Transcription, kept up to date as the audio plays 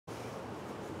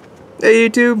Hey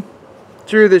YouTube,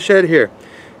 Drew the Shed here.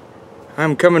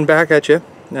 I'm coming back at you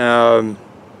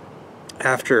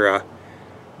after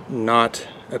not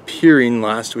appearing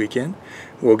last weekend.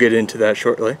 We'll get into that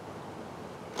shortly.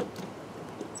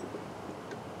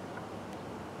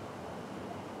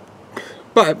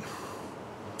 But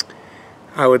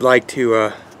I would like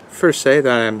to first say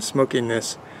that I'm smoking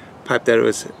this pipe that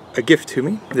was a gift to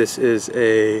me. This is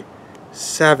a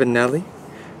Savinelli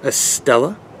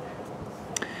Estella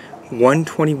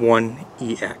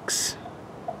 121EX.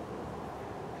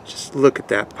 Just look at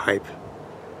that pipe.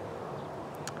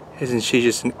 Isn't she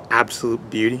just an absolute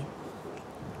beauty?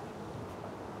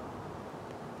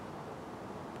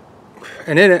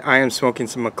 And in it I am smoking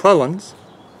some McClelland's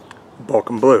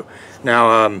Balkan Blue.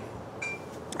 Now,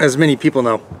 as many people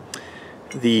know,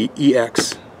 the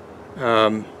EX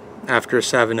after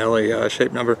Savinelli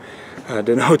shape number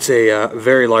denotes a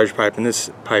very large pipe, and this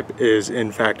pipe is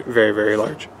in fact very, very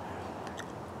large.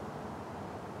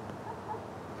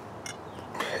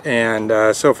 And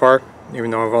so far, even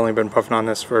though I've only been puffing on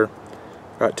this for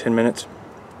about 10 minutes,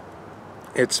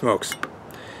 it smokes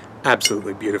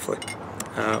absolutely beautifully.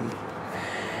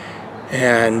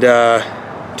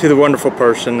 To the wonderful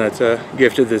person that's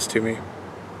gifted this to me,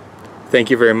 thank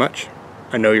you very much.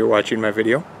 I know you're watching my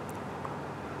video.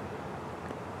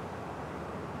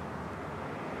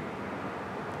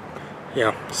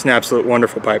 Yeah, it's an absolute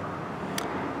wonderful pipe.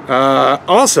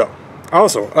 Also,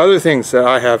 other things that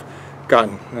I have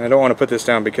gotten, and I don't want to put this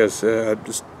down because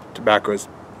this tobacco is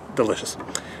delicious.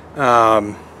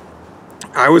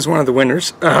 I was one of the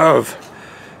winners of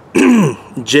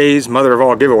Jay's Mother of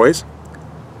All giveaways,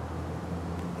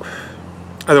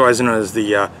 otherwise known as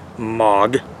the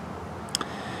MOG.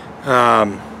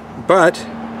 But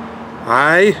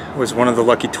I was one of the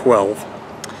lucky 12,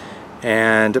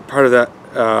 and part of that,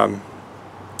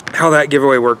 how that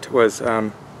giveaway worked was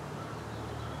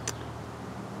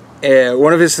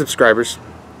one of his subscribers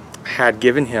had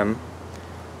given him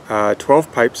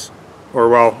 12 pipes, or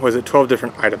well, was it 12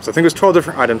 different items? I think it was 12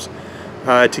 different items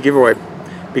to give away,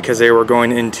 because they were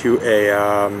going into a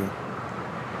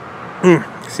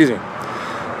excuse me,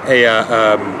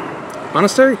 a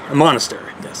monastery? A monastery,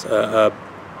 yes, a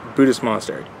Buddhist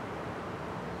monastery.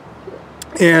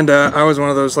 And I was one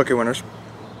of those lucky winners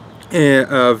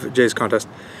of Jay's contest,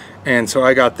 and so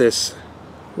I got this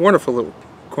wonderful little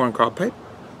corn cob pipe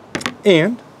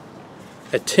and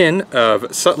a tin of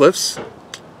Sutliff's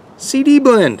CD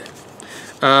blend.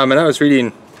 And I was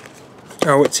reading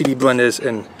what CD blend is,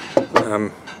 and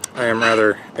I am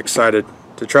rather excited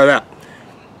to try that.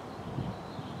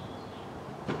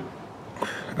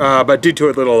 But due to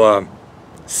a little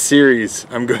series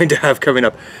I'm going to have coming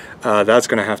up, that's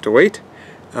going to have to wait.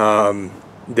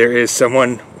 There is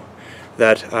someone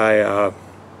that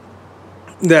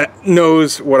that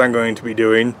knows what I'm going to be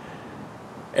doing,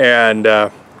 and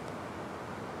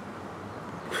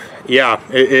yeah,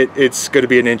 it's going to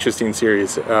be an interesting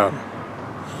series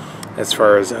as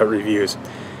far as reviews.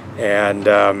 And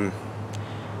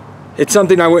it's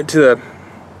something I went to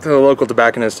the local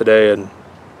tobacconist today, and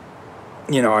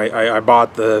you know, I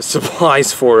bought the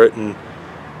supplies for it, and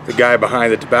the guy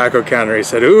behind the tobacco counter, he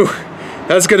said, "Ooh,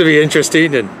 that's gonna be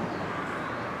interesting," and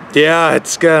yeah,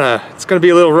 it's gonna be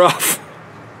a little rough.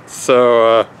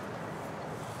 So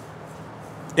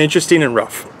interesting and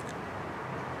rough.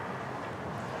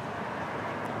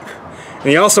 And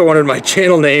he also wanted my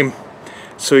channel name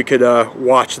so he could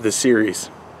watch the series.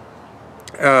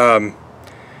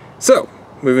 So,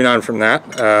 moving on from that,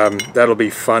 that'll be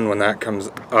fun when that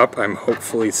comes up. I'm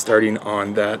hopefully starting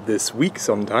on that this week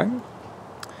sometime.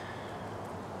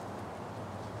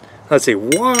 Let's see,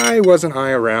 why wasn't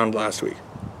I around last week?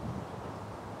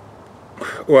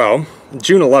 Well,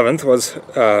 June 11th was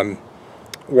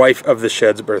Wife of the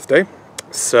Shed's birthday.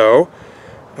 So,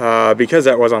 because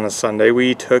that was on a Sunday,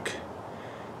 we took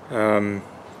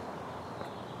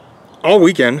all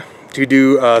weekend to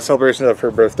do celebrations of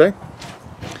her birthday.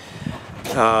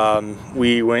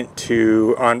 We went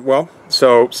to,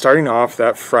 so starting off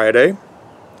that Friday,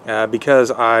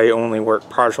 because I only work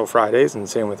partial Fridays, and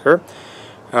same with her,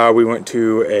 we went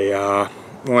to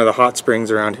one of the hot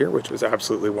springs around here, which was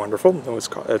absolutely wonderful.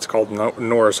 It's called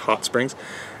Norris Hot Springs.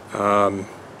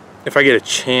 If I get a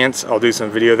chance, I'll do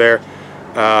some video there.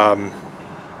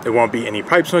 It won't be any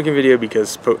pipe smoking video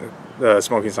because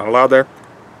smoking is not allowed there.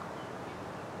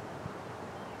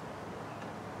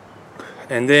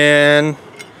 And then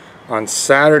on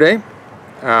Saturday,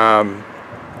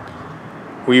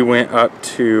 we went up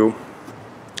to,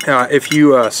 if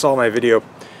you saw my video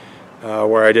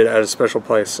where I did at a special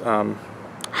place,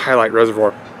 Highlight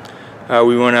Reservoir,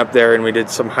 we went up there and we did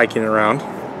some hiking around.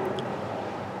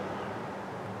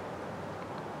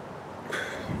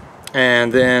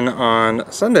 And then on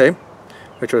Sunday,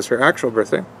 which was her actual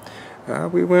birthday,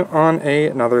 we went on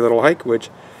another little hike, which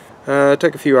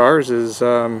took a few hours.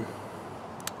 How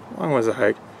long was the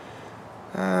hike?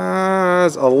 It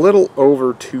was a little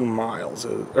over 2 miles,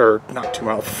 or not 2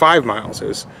 miles, 5 miles. It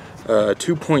was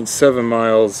 2.7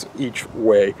 miles each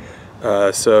way.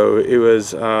 So it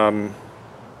was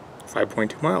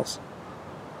 5.2 miles.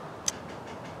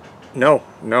 No,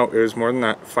 it was more than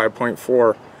that,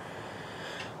 5.4.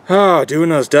 Oh, doing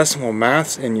those decimal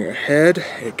maths in your head,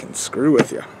 it can screw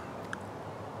with you.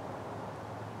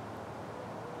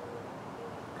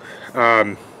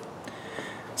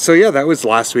 So yeah, that was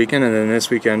last weekend, and then this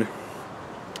weekend,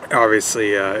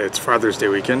 obviously, it's Father's Day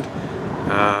weekend.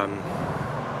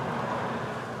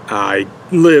 I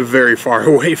live very far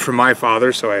away from my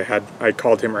father, so I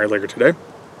called him earlier today.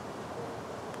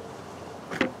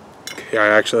 I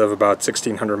actually live about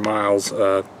 1,600 miles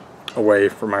away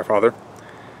from my father.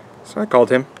 So I called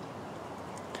him,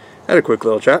 had a quick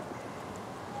little chat.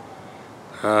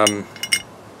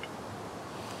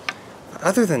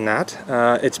 Other than that,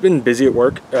 it's been busy at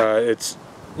work. It's,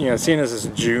 seeing as it's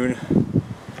June,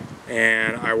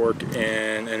 and I work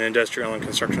in an industrial and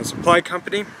construction supply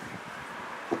company,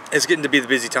 it's getting to be the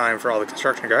busy time for all the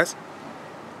construction guys.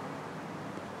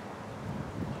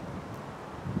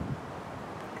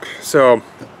 So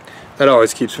that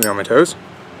always keeps me on my toes.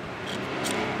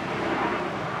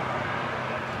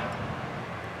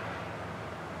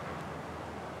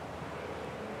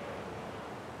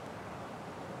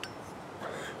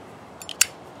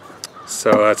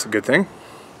 So that's a good thing.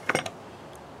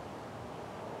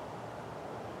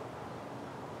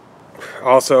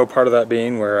 Also, part of that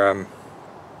being we're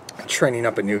training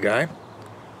up a new guy.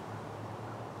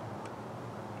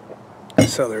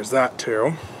 So there's that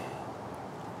too.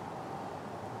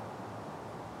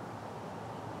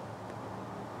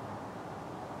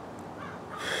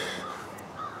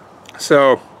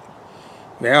 So,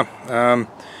 yeah,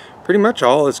 pretty much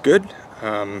all is good.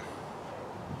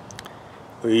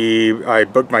 I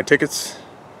booked my tickets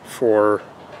for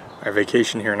my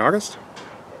vacation here in August.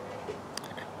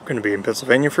 I'm going to be in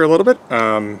Pennsylvania for a little bit.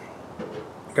 I'm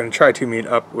going to try to meet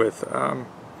up with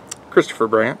Christopher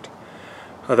Brandt,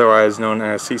 otherwise known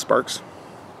as Sea Sparks,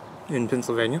 in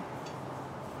Pennsylvania.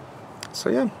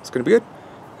 So yeah, it's going to be good.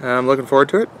 I'm looking forward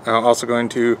to it. Also going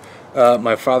to,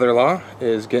 my father-in-law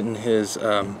is getting his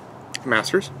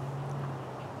master's.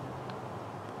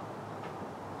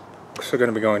 So going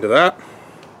to be going to that.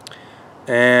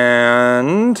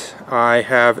 And I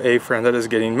have a friend that is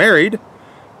getting married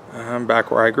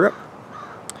back where I grew up.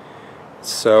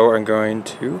 So I'm going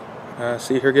to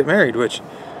see her get married, which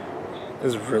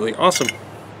is really awesome.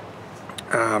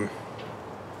 But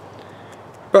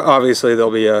obviously there'll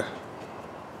be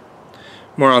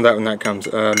more on that when that comes,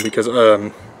 because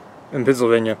in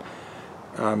Pennsylvania,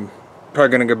 probably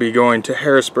going to be going to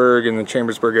Harrisburg in the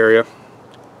Chambersburg area.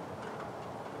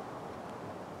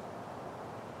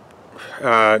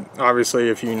 Obviously,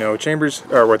 if you know Chambers,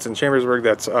 or what's in Chambersburg,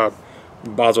 that's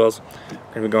Boswell's.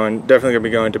 Definitely gonna be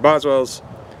going to Boswell's.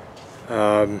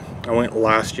 I went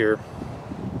last year,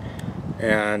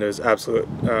 and it was absolute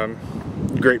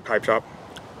great pipe shop.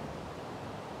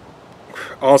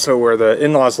 Also, where the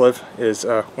in-laws live is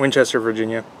Winchester,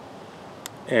 Virginia,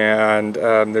 and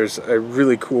there's a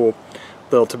really cool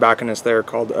little tobacconist there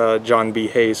called John B.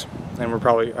 Hayes, and I'm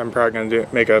probably gonna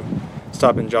make a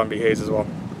stop in John B. Hayes as well.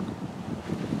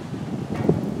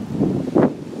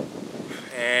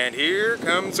 And here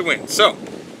comes the wind. So,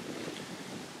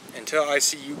 until I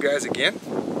see you guys again,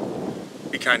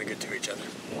 be kind of good to each other.